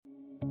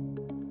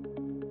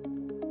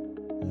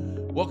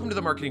Welcome to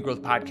the Marketing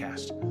Growth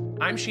Podcast.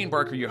 I'm Shane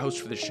Barker, your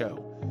host for the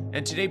show.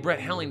 And today, Brett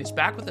Helling is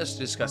back with us to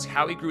discuss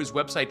how he grew his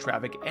website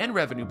traffic and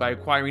revenue by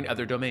acquiring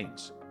other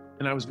domains.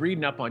 And I was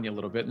reading up on you a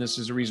little bit, and this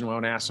is the reason why I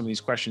want to ask some of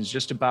these questions,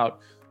 just about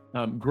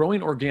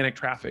growing organic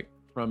traffic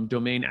from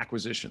domain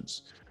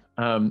acquisitions,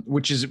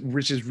 which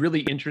is really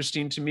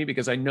interesting to me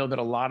because I know that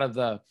a lot of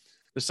the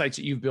sites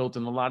that you've built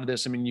and a lot of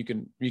this, I mean, you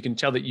can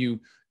tell that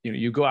you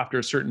go after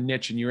a certain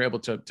niche and you're able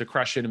to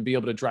crush it and be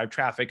able to drive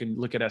traffic and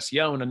look at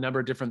SEO and a number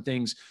of different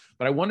things.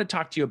 But I want to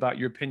talk to you about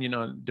your opinion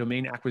on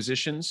domain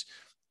acquisitions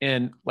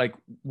and like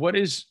what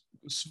is,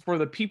 for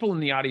the people in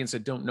the audience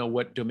that don't know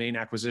what domain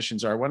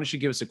acquisitions are, why don't you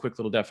give us a quick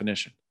little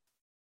definition?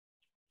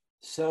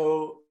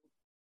 So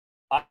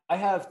I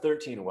have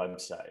 13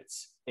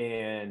 websites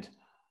and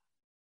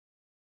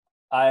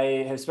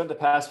I have spent the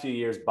past few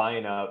years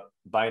buying up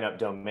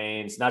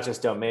domains, not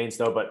just domains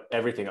though, but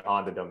everything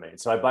on the domain.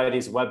 So I buy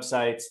these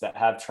websites that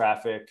have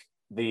traffic.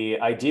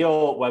 The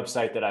ideal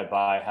website that I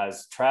buy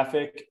has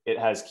traffic, it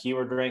has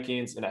keyword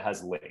rankings, and it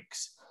has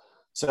links.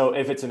 So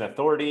if it's an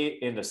authority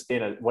in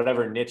a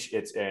whatever niche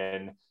it's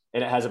in,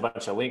 and it has a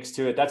bunch of links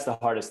to it, that's the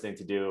hardest thing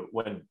to do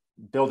when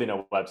building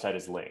a website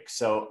is links.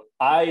 So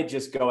I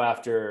just go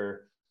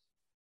after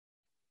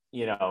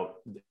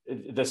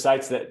the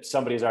sites that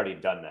somebody's already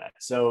done that.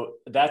 So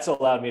that's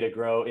allowed me to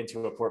grow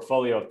into a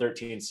portfolio of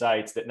 13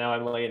 sites that now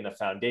I'm laying the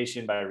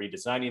foundation by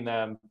redesigning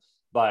them,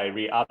 by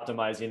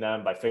re-optimizing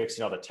them, by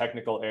fixing all the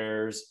technical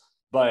errors.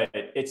 But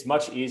it's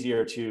much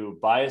easier to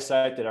buy a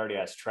site that already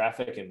has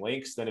traffic and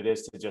links than it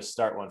is to just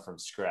start one from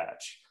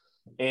scratch.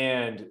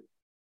 And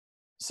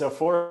so,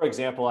 for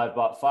example, I've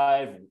bought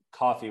 5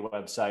 coffee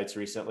websites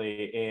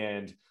recently,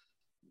 and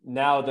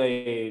now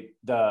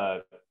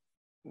the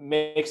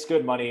makes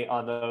good money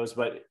on those.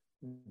 But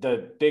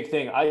the big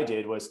thing I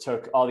did was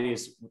took all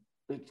these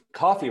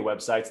coffee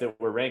websites that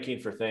were ranking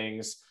for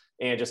things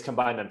and just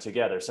combined them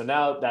together. So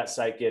now that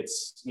site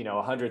gets,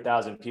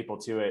 100,000 people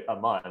to it a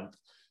month.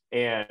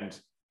 And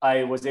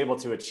I was able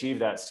to achieve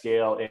that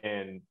scale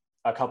in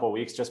a couple of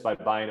weeks just by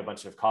buying a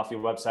bunch of coffee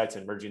websites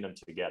and merging them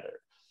together.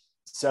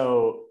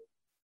 So,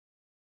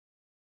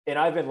 and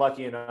I've been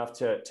lucky enough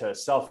to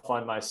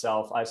self-fund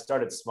myself. I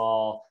started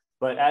small,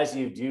 but as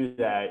you do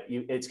that,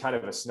 it's kind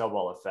of a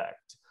snowball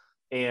effect.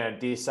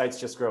 And these sites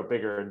just grow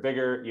bigger and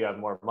bigger. You have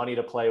more money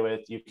to play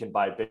with. You can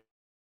buy big,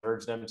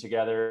 merge them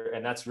together.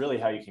 And that's really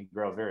how you can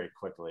grow very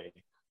quickly.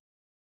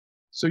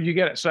 So you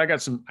get it. So I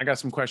got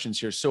some questions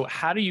here. So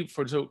how do you,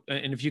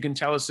 and if you can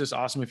tell us this,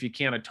 awesome. If you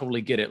can't, I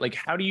totally get it. Like,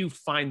 how do you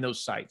find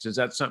those sites? Is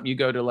that something you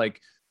go to like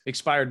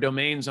expired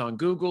domains on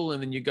Google,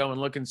 and then you go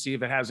and look and see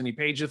if it has any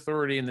page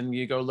authority, and then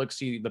you go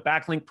see the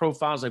backlink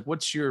profiles? Like,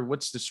 what's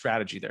the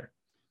strategy there?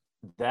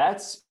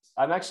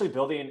 I'm actually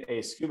building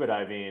a scuba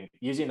diving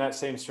using that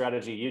same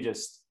strategy you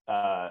just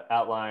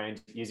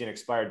outlined, using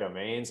expired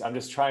domains. I'm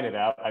just trying it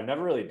out. I've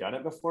never really done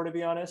it before, to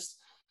be honest.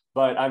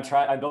 But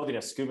I'm building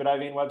a scuba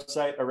diving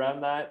website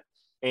around that.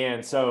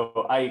 And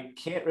so I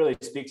can't really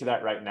speak to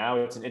that right now.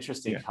 It's an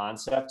interesting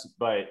concept,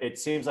 but it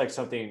seems like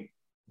something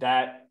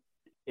that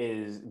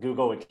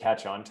Google would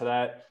catch on to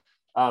that.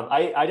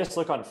 I just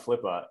look on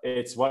Flippa.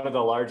 It's one of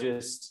the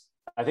largest,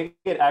 I think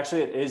it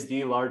is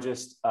the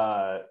largest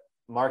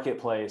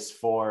marketplace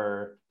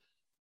for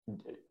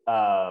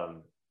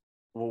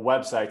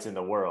websites in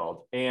the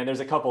world. And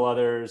there's a couple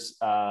others,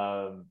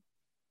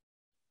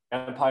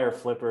 Empire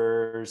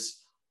Flippers,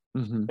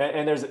 mm-hmm.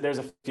 And there's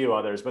a few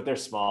others, but they're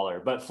smaller.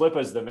 But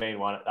Flippa is the main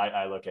one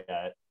I look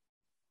at.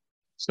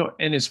 So,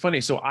 and it's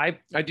funny. So I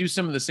do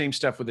some of the same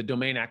stuff with the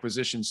domain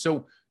acquisition.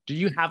 So do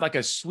you have like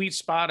a sweet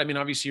spot? I mean,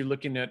 obviously you're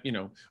looking at,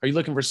 are you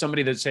looking for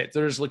somebody that's they're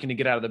just looking to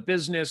get out of the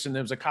business, and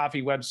there was a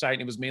coffee website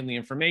and it was mainly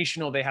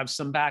informational. They have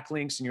some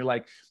backlinks and you're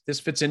like, this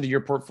fits into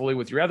your portfolio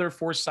with your other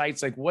 4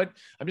 sites. Like what,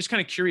 I'm just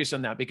kind of curious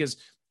on that because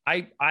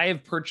I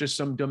have purchased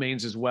some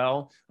domains as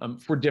well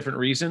for different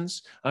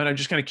reasons. And I'm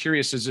just kind of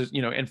curious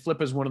and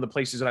Flippa is one of the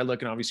places that I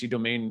look, and obviously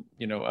domain,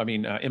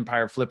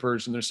 Empire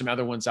Flippers, and there's some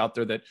other ones out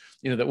there that,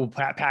 that will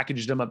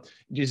package them up.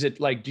 Is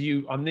it like, do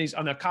you, on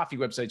the coffee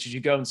websites, did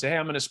you go and say, hey,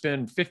 I'm going to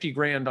spend 50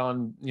 grand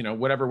on,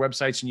 whatever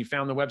websites, and you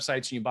found the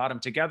websites and you bought them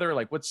together?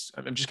 Like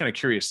I'm just kind of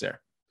curious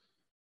there.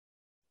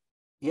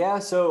 Yeah.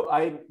 So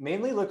I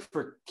mainly look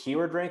for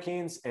keyword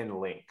rankings and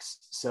links.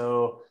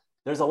 So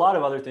there's a lot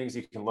of other things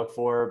you can look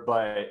for,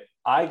 but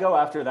I go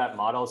after that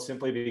model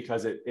simply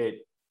because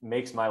it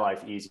makes my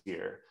life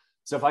easier.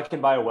 So if I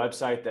can buy a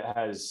website that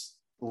has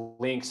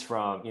links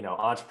from,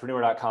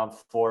 entrepreneur.com,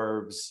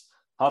 Forbes,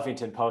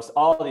 Huffington Post,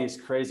 all these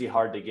crazy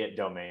hard to get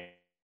domains,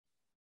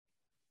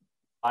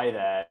 buy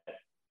that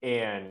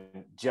and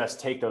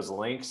just take those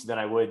links than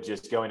I would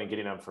just going and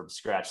getting them from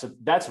scratch. So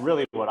that's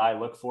really what I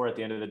look for at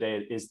the end of the day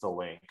is the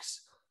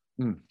links.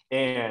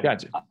 And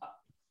gotcha.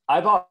 I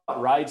bought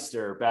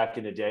Ridester back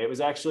in the day. It was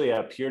actually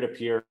a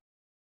peer-to-peer.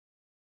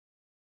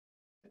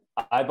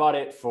 I bought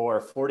it for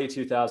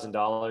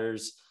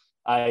 $42,000.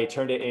 I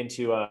turned it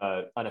into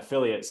an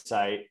affiliate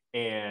site,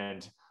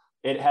 and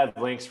it had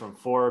links from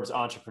Forbes,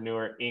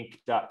 Entrepreneur,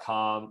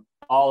 Inc.com,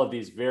 all of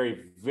these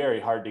very, very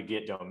hard to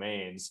get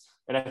domains.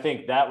 And I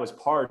think that was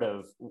part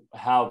of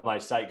how my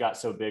site got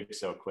so big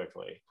so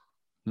quickly.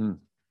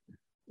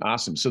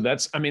 Awesome. So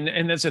that's, I mean,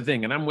 and that's the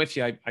thing. And I'm with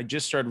you. I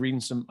just started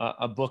reading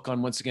a book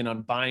on, once again,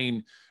 on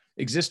buying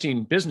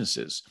existing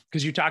businesses,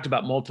 because you talked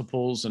about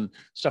multiples and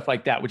stuff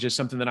like that, which is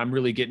something that I'm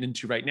really getting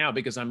into right now,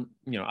 because I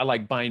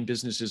like buying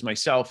businesses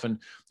myself. And,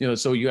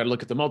 so you got to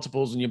look at the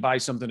multiples, and you buy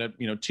something at,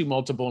 2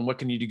 multiple, and what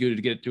can you do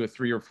to get it to a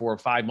 3 or 4 or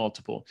 5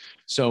 multiple?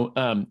 So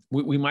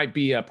we might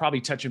be probably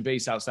touching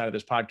base outside of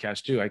this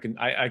podcast too.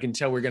 I can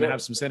tell we're going to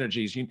have some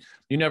synergies. You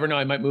never know.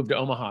 I might move to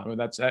Omaha, or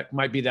that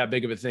might be that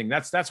big of a thing.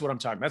 That's what I'm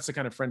talking. That's the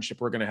kind of friendship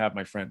we're going to have,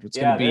 my friend. It's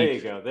going to be, there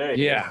you go. There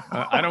you go.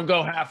 I don't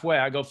go halfway.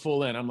 I go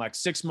full in. I'm like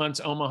 6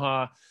 months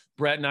Omaha,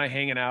 Brett and I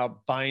hanging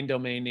out, buying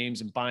domain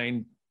names and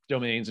buying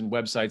domains and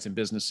websites and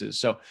businesses.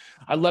 So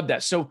I love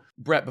that. So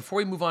Brett, before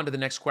we move on to the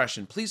next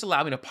question, please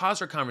allow me to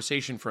pause our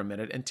conversation for a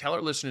minute and tell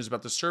our listeners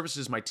about the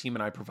services my team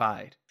and I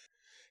provide.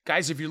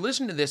 Guys, if you're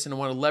listening to this and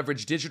want to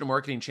leverage digital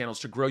marketing channels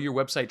to grow your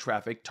website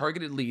traffic,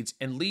 targeted leads,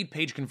 and lead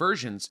page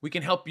conversions, we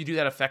can help you do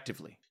that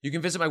effectively. You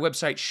can visit my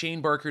website,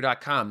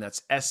 shanebarker.com.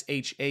 That's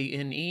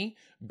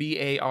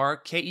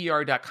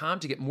ShaneBarker.com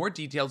to get more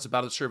details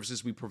about the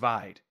services we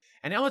provide.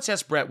 And now let's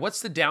ask Brett, what's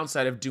the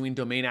downside of doing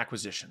domain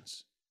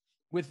acquisitions?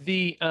 With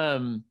the,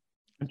 I'm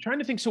trying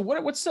to think. So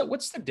what's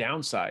the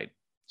downside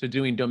to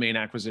doing domain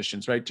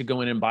acquisitions, right? To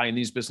go in and buying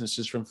these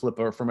businesses from Flippa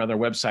or from other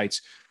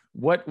websites.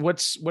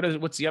 What's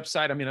the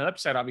upside? I mean, an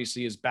upside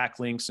obviously is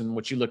backlinks, and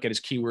what you look at is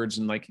keywords,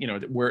 and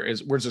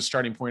where's the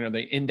starting point? Are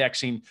they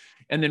indexing?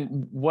 And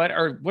then what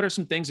are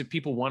some things if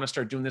people want to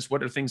start doing this?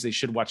 What are things they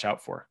should watch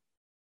out for?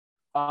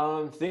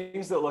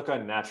 Things that look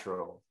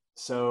unnatural.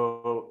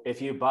 So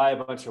if you buy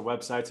a bunch of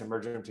websites and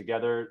merge them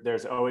together,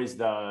 there's always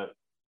the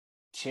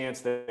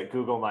chance that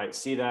Google might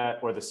see that,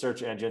 or the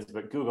search engines,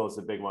 but Google is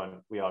the big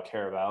one we all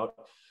care about.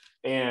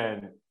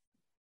 And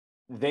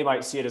they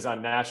might see it as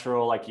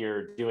unnatural, like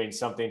you're doing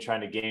something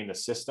trying to game the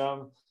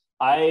system.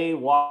 I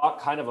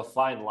walk kind of a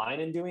fine line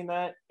in doing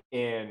that.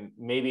 And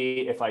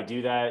maybe if I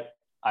do that,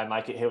 I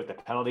might get hit with the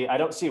penalty. I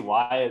don't see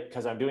why,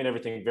 because I'm doing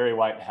everything very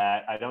white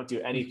hat. I don't do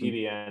any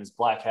PBNs,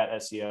 black hat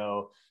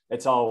SEO.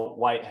 It's all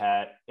white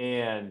hat.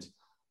 And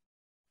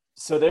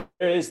so there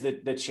is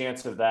the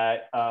chance of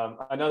that.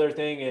 Another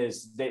thing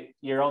is that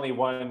you're only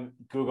one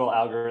Google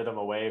algorithm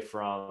away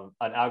from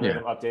an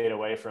algorithm update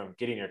away from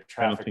getting your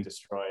traffic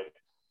destroyed.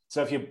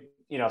 So if you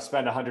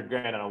spend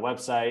 $100,000 on a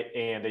website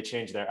and they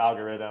change their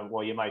algorithm,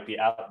 well, you might be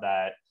out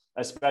that,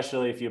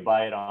 especially if you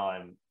buy it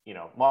on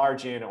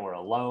margin or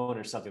a loan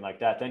or something like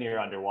that, then you're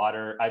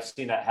underwater. I've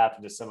seen that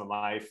happen to some of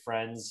my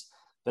friends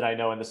that I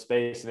know in the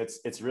space, and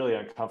it's really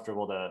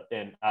uncomfortable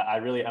and I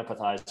really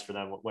empathize for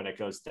them when it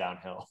goes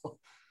downhill.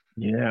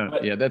 Go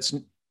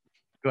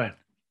ahead.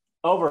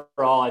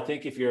 Overall, I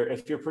think if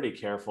you're pretty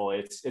careful,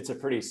 it's a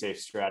pretty safe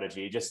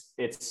strategy.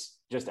 It's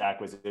just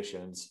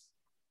acquisitions.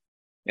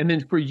 And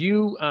then for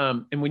you,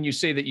 and when you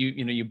say that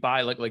you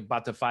buy like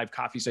bought the 5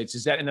 coffee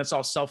sites, and that's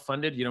all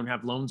self-funded? You don't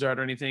have loans out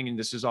or anything, and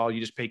this is all, you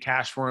just pay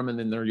cash for them and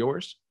then they're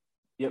yours?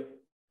 Yep.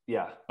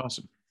 Yeah.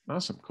 Awesome.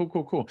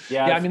 Cool.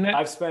 Yeah.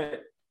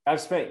 I've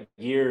spent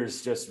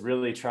years just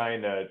really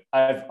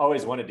I've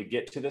always wanted to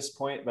get to this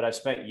point, but I've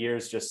spent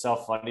years just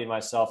self-funding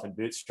myself and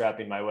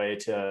bootstrapping my way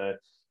to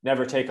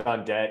never take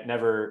on debt,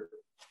 never,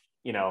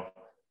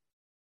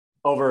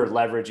 over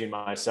leveraging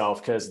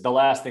myself, because the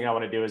last thing I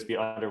want to do is be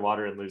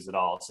underwater and lose it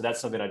all. So that's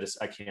something I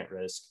can't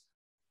risk.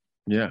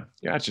 Yeah.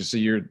 Gotcha. So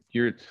you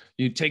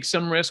take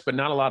some risk, but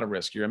not a lot of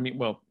risk. You're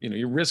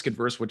risk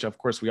adverse, which of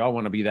course we all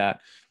want to be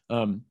that.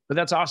 But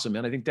that's awesome,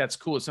 man. I think that's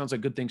cool. It sounds like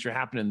good things are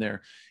happening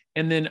there.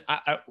 And then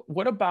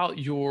what about what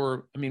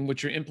you're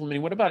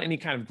implementing? What about any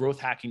kind of growth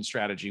hacking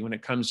strategy when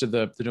it comes to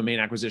the domain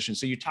acquisition?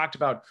 So you talked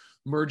about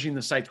merging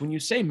the sites. When you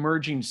say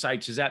merging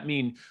sites, does that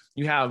mean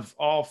you have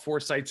all 4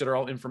 sites that are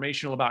all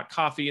informational about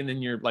coffee, and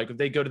then you're like, if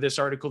they go to this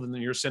article, then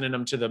you're sending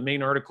them to the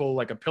main article,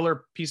 like a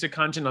pillar piece of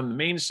content on the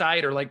main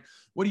site? Or like,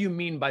 what do you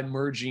mean by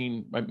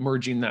merging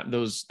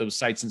those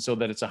sites, and so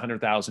that it's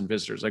 100,000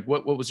 visitors? Like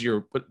what was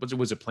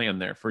a plan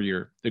there for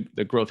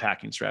the growth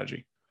hacking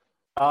strategy?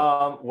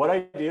 What I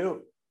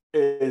do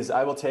is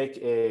I will take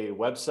a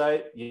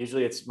website.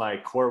 Usually it's my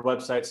core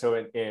website.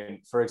 So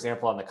for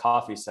example, on the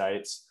coffee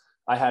sites,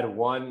 I had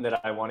one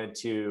that I wanted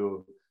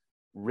to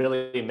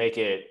really make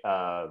that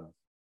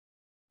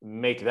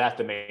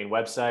the main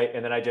website.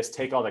 And then I just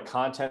take all the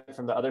content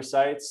from the other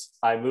sites,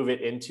 I move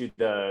it into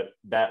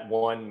that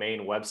one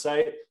main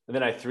website, and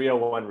then I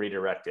 301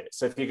 redirect it.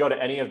 So if you go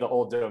to any of the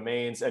old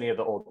domains, any of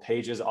the old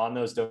pages on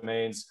those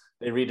domains,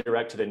 they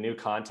redirect to the new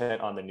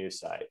content on the new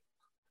site.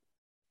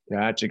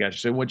 Gotcha.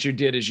 So what you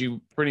did is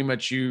you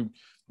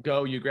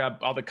grab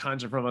all the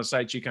content from a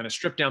site, you kind of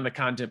strip down the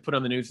content, put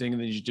on the new thing,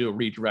 and then you do a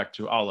redirect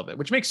to all of it,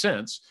 which makes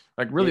sense.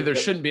 Like really, there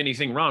shouldn't be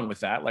anything wrong with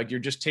that. Like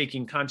you're just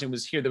taking content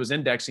that was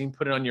indexing,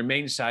 put it on your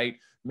main site,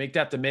 make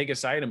that the mega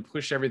site and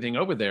push everything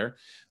over there.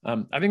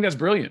 I think that's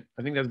brilliant.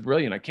 I think that's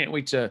brilliant. I can't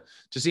wait to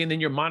see. And then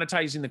you're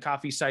monetizing the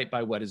coffee site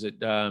by what is it?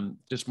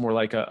 Just more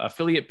like a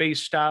affiliate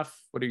based stuff.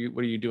 What are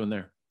you doing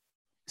there?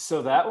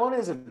 So that one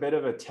is a bit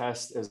of a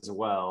test as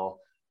well.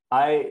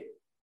 I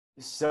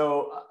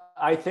so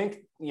I think,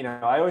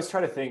 I always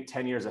try to think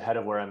 10 years ahead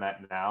of where I'm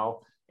at now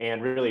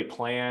and really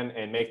plan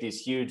and make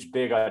these huge,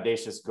 big,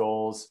 audacious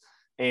goals.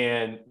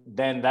 And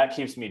then that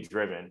keeps me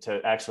driven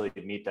to actually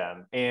meet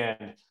them.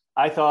 And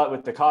I thought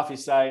with the coffee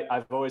site,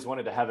 I've always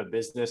wanted to have a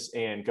business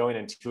and going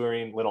and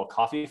touring little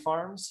coffee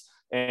farms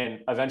and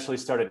eventually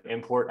start an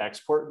import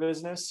export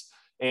business.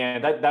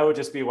 And that would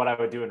just be what I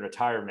would do in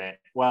retirement.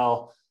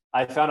 Well,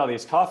 I found all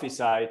these coffee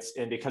sites,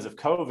 and because of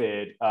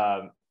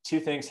COVID, two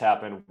things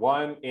happened.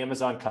 One,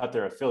 Amazon cut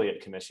their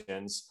affiliate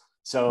commissions.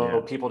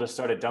 So people just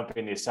started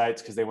dumping these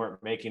sites because they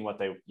weren't making what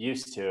they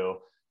used to.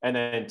 And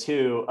then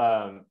two,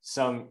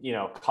 some,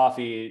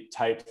 coffee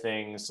type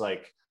things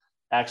like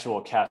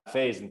actual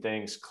cafes and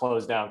things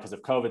closed down because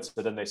of COVID.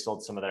 So then they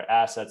sold some of their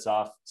assets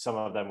off. Some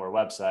of them were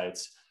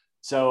websites.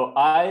 So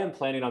I am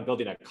planning on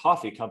building a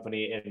coffee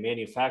company and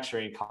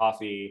manufacturing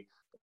coffee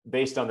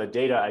based on the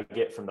data I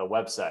get from the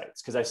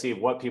websites, because I see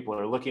what people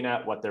are looking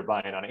at, what they're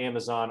buying on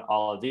Amazon,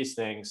 all of these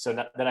things. So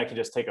then I can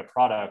just take a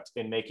product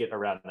and make it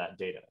around that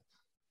data.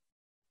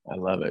 I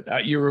love it.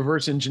 You're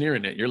reverse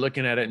engineering it. You're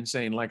looking at it and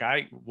saying like,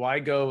 why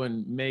go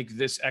and make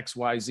this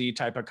XYZ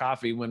type of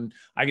coffee when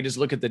I can just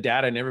look at the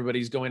data and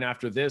everybody's going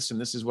after this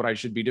and this is what I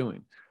should be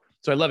doing.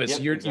 So I love it. Yep,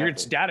 So you're exactly.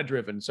 it's data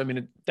driven. So I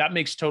mean, that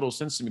makes total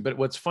sense to me. But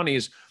what's funny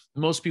is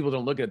most people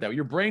don't look at it that way.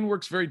 Your brain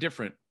works very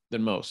different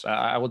than most.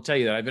 I will tell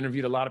you that. I've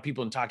interviewed a lot of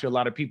people and talked to a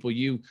lot of people.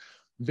 You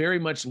very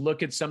much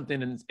look at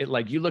something and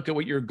you look at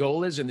what your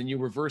goal is and then you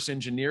reverse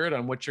engineer it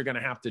on what you're going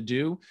to have to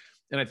do.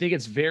 And I think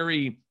it's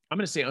very, I'm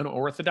going to say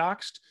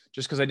unorthodox,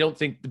 just because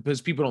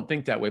people don't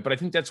think that way. But I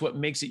think that's what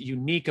makes it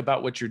unique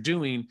about what you're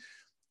doing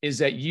is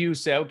that you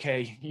say,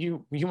 okay,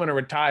 you want to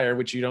retire,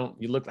 which you don't,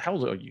 how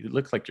old are you? You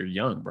look like you're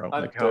young, bro.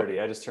 I'm 30.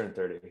 I just turned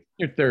 30.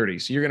 You're 30.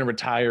 So you're going to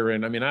retire.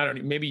 And I mean,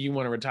 maybe you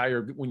want to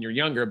retire when you're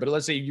younger, but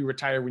let's say you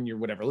retire when you're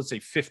whatever, let's say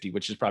 50,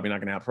 which is probably not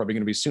going to happen, probably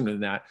going to be sooner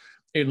than that,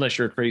 unless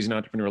you're a crazy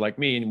entrepreneur like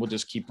me, and we'll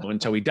just keep going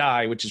until we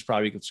die, which is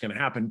probably what's going to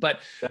happen. But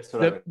that's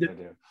what I'm going to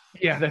do.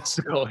 Yeah, that's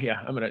the goal. Yeah,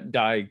 I'm going to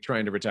die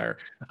trying to retire.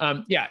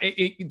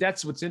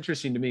 That's what's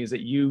interesting to me is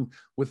that you,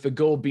 with the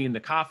goal being the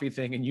coffee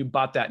thing, and you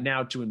bought that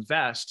now to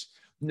invest,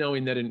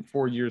 knowing that in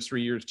 4 years,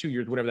 3 years, 2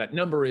 years, whatever that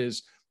number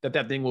is,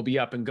 that thing will be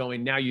up and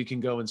going. Now you can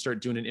go and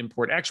start doing an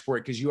import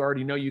export because you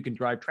already know you can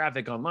drive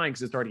traffic online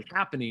because it's already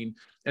happening.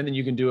 And then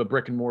you can do a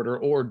brick and mortar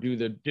or do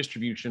the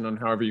distribution on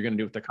however you're going to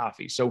do with the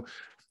coffee. So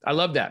I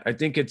love that. I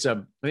think it's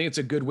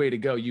a good way to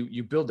go.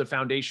 You build the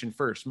foundation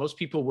first. Most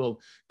people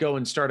will go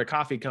and start a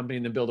coffee company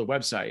and then build a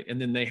website,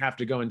 and then they have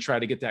to go and try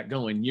to get that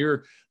going.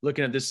 You're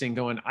looking at this thing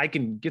going, I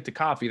can get the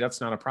coffee. That's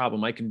not a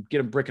problem. I can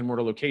get a brick and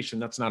mortar location.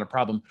 That's not a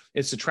problem.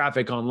 It's the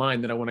traffic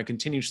online that I want to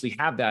continuously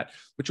have that,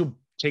 which will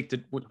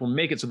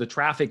make it so the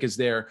traffic is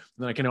there.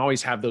 And then I can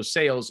always have those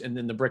sales, and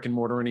then the brick and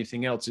mortar or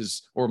anything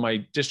else or my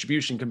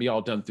distribution can be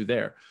all done through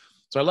there.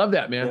 So I love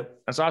that, man. Yep.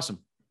 That's awesome.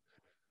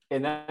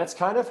 And that's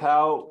kind of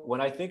how,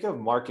 when I think of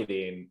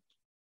marketing,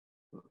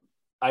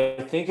 I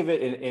think of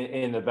it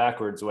in the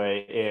backwards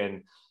way.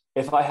 And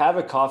if I have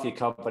a coffee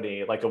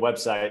company, like a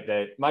website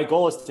that my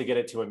goal is to get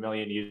it to 1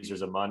 million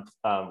users a month.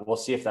 We'll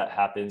see if that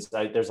happens.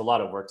 There's a lot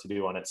of work to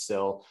do on it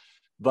still,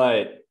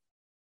 but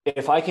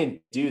if I can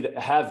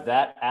have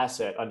that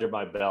asset under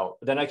my belt,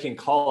 then I can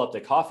call up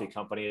the coffee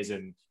companies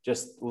and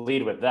just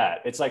lead with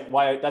that. It's like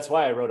that's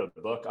why I wrote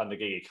a book on the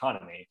gig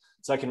economy.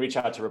 So I can reach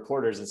out to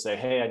reporters and say,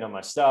 hey, I know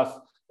my stuff.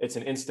 It's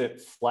an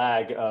instant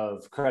flag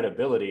of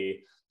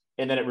credibility.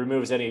 And then it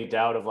removes any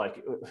doubt of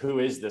like, who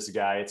is this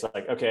guy? It's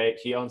like, okay,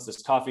 he owns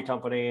this coffee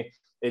company.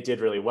 It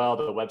did really well.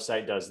 The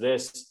website does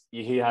this.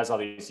 He has all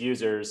these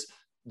users.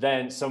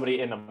 Then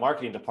somebody in the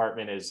marketing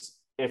department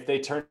if they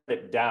turn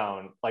it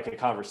down, like a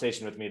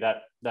conversation with me,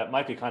 that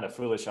might be kind of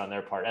foolish on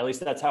their part. At least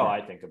that's how I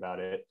think about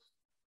it.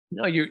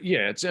 No,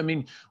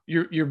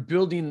 you're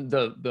building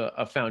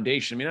a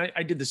foundation. I mean,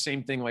 I did the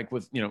same thing, like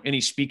with,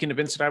 any speaking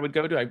events that I would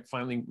go to. I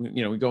finally,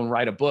 we go and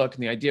write a book.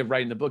 And the idea of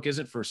writing the book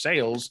isn't for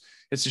sales.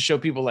 It's to show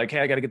people like, hey,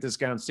 I got to get this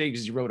guy on stage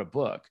because he wrote a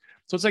book.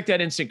 So it's like that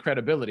instant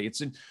credibility.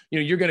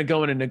 You're going to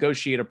go in and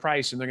negotiate a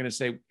price, and they're going to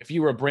say, if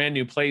you were a brand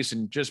new place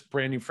and just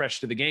brand new, fresh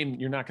to the game,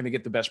 you're not going to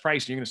get the best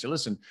price. And you're going to say,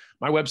 listen,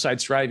 my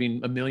website's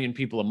driving 1 million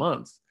people a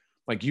month.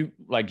 You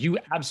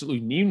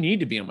need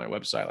to be on my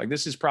website. Like,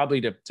 this is probably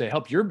to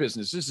help your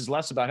business. This is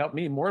less about help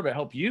me, more about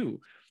help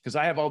you. Because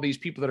I have all these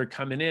people that are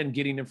coming in,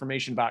 getting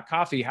information about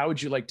coffee. How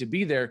would you like to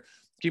be there?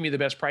 Give me the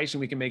best price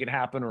and we can make it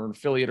happen, or an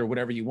affiliate or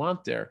whatever you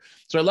want there.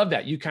 So I love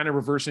that. You kind of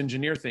reverse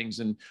engineer things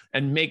and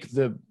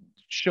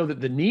show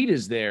that the need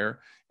is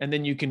there. And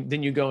then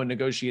you go and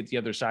negotiate the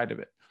other side of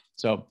it.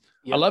 So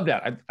yep. I love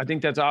that. I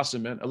think that's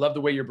awesome, man. I love the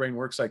way your brain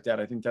works like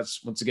that. I think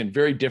that's, once again,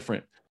 very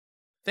different.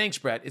 Thanks,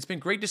 Brett. It's been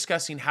great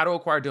discussing how to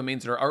acquire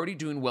domains that are already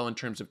doing well in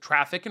terms of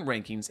traffic and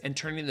rankings and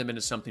turning them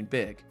into something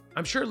big.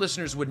 I'm sure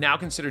listeners would now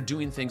consider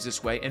doing things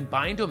this way and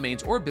buying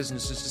domains or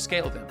businesses to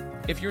scale them.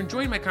 If you're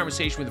enjoying my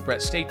conversation with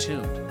Brett, stay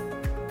tuned.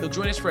 He'll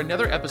join us for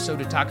another episode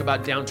to talk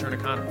about downturn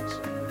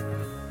economies.